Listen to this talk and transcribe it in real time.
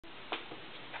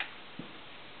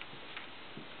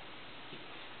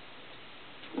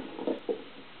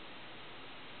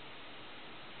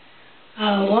I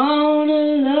wanna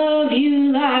love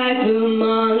you like the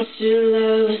monster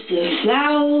loves the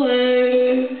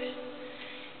flowers.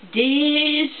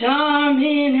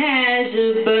 Disarming as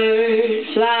a bird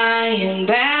flying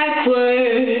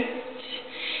backwards.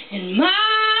 And my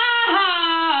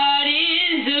heart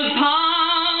is a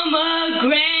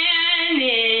pomegranate.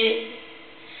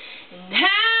 And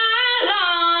how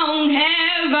long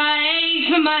have I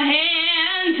ached with my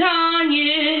hands on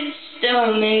your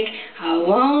stomach? I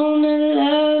wanna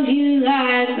love you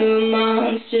like the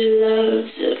monster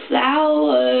loves a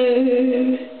flower,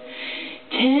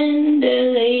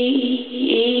 tenderly.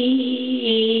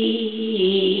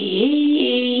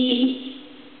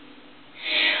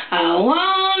 I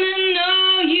wanna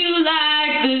know you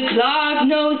like the clock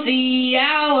knows the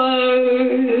hour.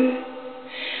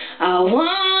 I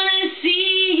wanna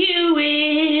see you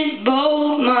with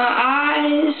both my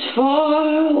eyes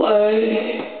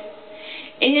forward.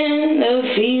 In the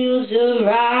fields of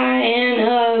rye and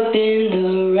up in the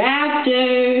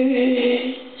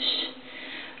rafters,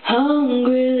 hungrily.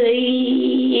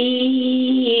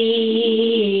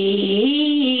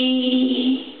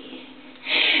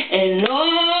 And oh,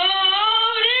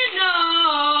 to know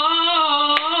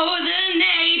the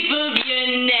nape of your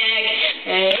neck,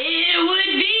 it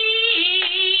would be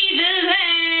the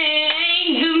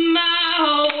length of my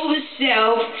whole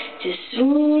self to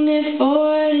swoon it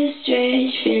for the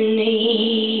stretch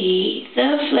beneath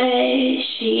the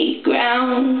fleshy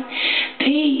ground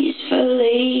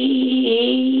peacefully.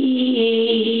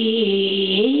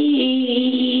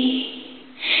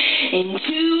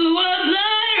 Into a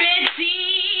blood red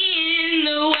sea in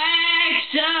the wax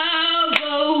of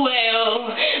a well.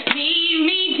 Meet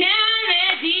me down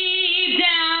there deep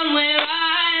down where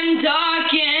I'm dark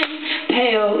and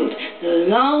pale. The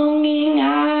longing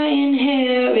I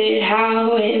inherit,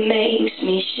 how it makes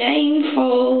me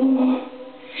shameful.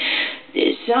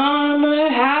 This armor,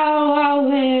 how I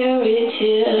wear it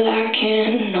till I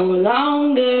can no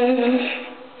longer.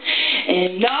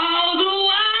 And all the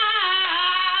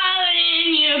while in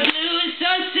your blue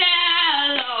so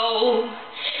shallow,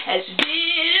 as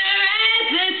bitter as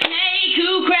the snake who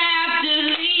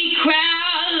craftily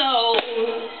crawls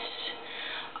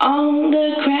on the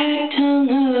cracked tongue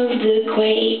of the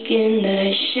quake in the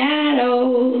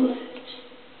shadows,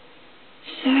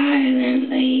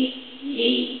 silently.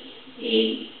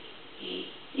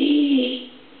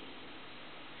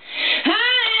 I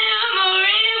am a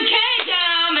ribcage,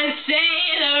 I'm a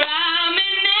sailor, I'm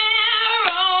an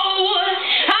arrow.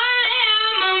 I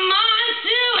am a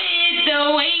monster with the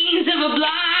wings of a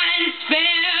blind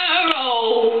sparrow.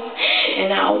 And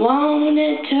I wanna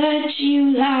touch you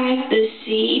like the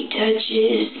sea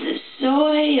touches the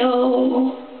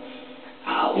soil. I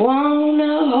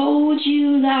wanna hold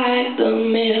you like the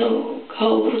milk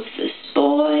holds the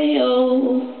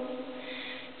spoil.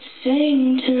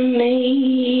 Sing to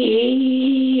me.